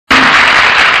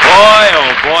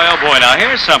oh boy. Now,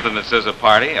 here's something that says a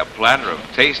party, a platter of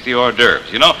tasty hors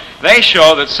d'oeuvres. You know, they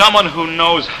show that someone who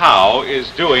knows how is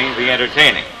doing the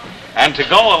entertaining. And to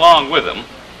go along with them,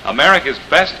 America's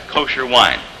best kosher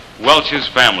wine, Welch's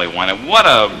family wine. And what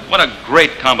a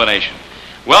great combination.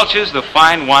 Welch's, the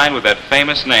fine wine with that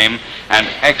famous name and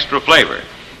extra flavor.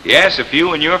 Yes, if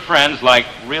you and your friends like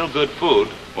real good food,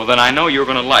 well, then I know you're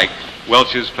going to like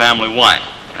Welch's family wine.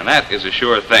 And that is a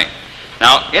sure thing.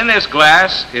 Now, in this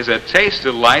glass is a taste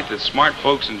delight that smart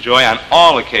folks enjoy on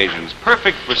all occasions,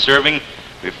 perfect for serving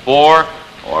before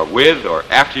or with or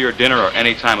after your dinner or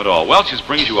any time at all. Welch's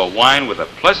brings you a wine with a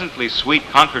pleasantly sweet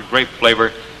Concord grape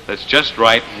flavor that's just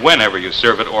right whenever you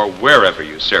serve it or wherever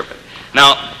you serve it.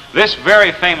 Now, this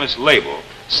very famous label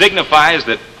signifies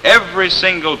that every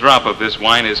single drop of this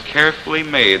wine is carefully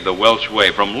made the Welch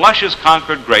way, from luscious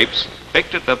Concord grapes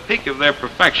picked at the peak of their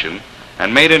perfection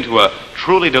and made into a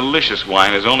truly delicious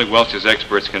wine as only Welch's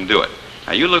experts can do it.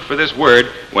 Now, you look for this word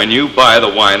when you buy the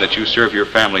wine that you serve your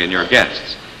family and your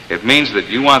guests. It means that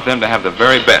you want them to have the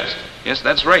very best. Yes,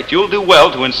 that's right. You'll do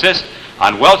well to insist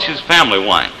on Welch's family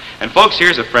wine. And folks,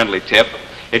 here's a friendly tip.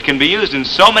 It can be used in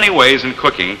so many ways in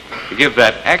cooking to give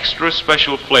that extra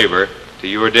special flavor to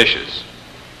your dishes.